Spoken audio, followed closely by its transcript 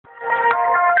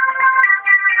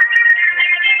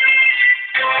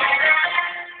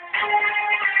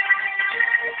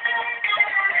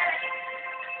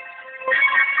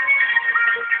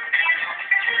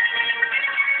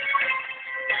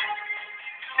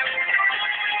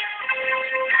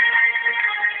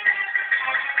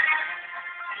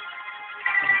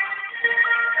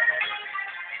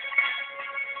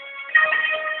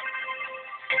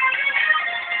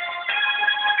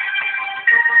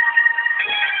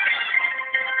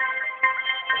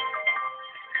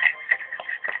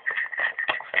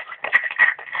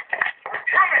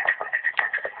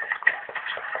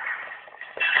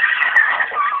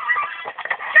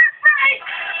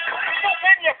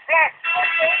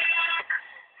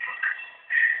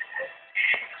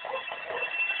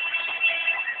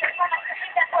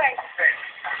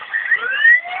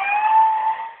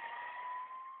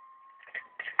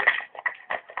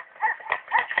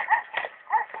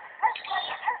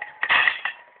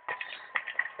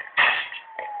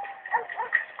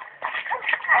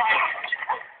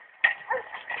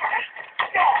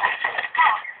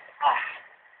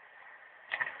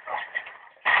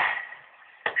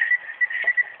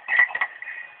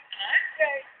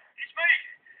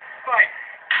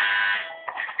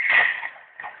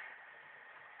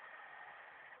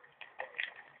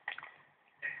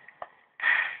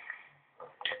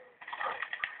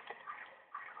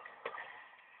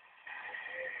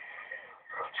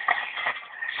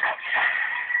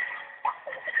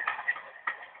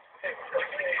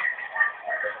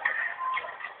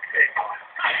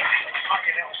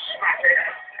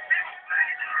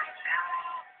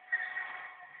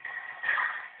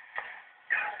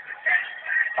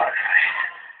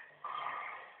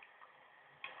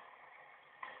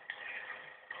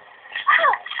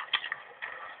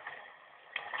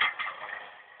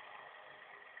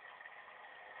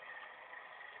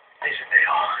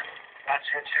That's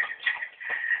it.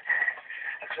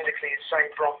 A clinically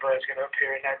insane Brombird's going to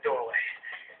appear in that doorway.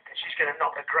 And she's going to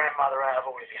knock the grandmother out of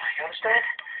all of you. You understand?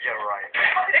 You're right.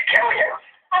 I'm going to kill you.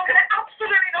 I'm going to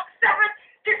absolutely knock 7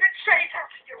 different shades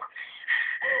out of you.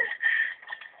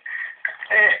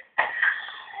 Hey.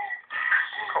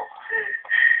 Cool.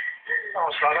 Oh,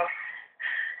 Slugger.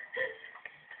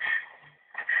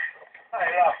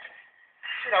 Hey, love.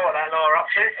 Do you know what that lawyer up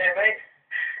to? Yeah, mate.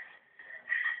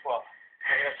 What?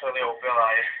 You're going to tell the old Bill,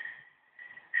 are you?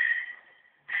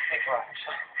 Hey, what?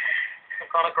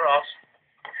 Some kind of grass?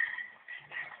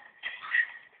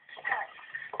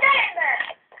 Get in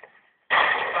there.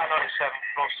 About 97,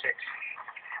 floor 6.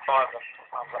 5 of them.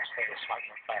 I'm resting with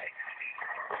smoking a bag.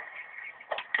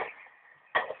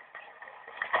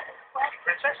 What?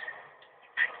 Princess?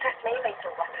 Princess May made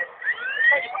the weapon.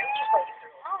 Wait, just wait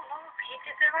through. Oh, no, he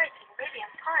did the right thing. Really,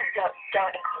 I'm fine.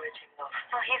 Don't encourage him, love.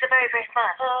 Oh, he's a very brave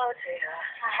man. Oh, dear.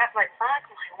 I have my bag,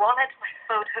 my wallet, my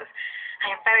photos.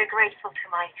 I am very grateful to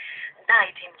my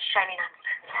knight in shining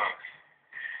armor.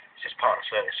 It's just part of the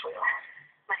service, sweetheart.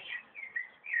 Maria.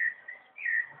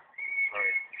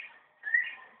 Maria.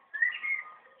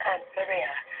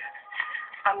 Maria,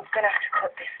 I'm going to have to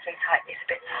cut this thing tight. It's a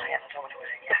bit tight. I don't want to wear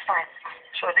it. It's fine.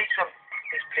 So these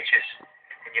pictures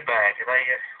in your bag, are they,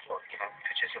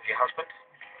 pictures of your husband?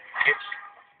 Kids?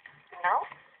 No?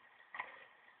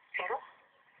 Single?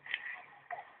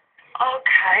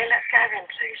 Okay, let's go in,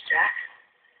 please, Jeff.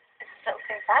 Is it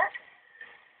something bad?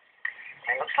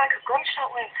 It looks like a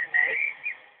gunshot wound to me.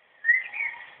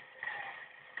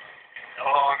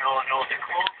 No, no, no. The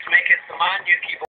clothes make it the man you keep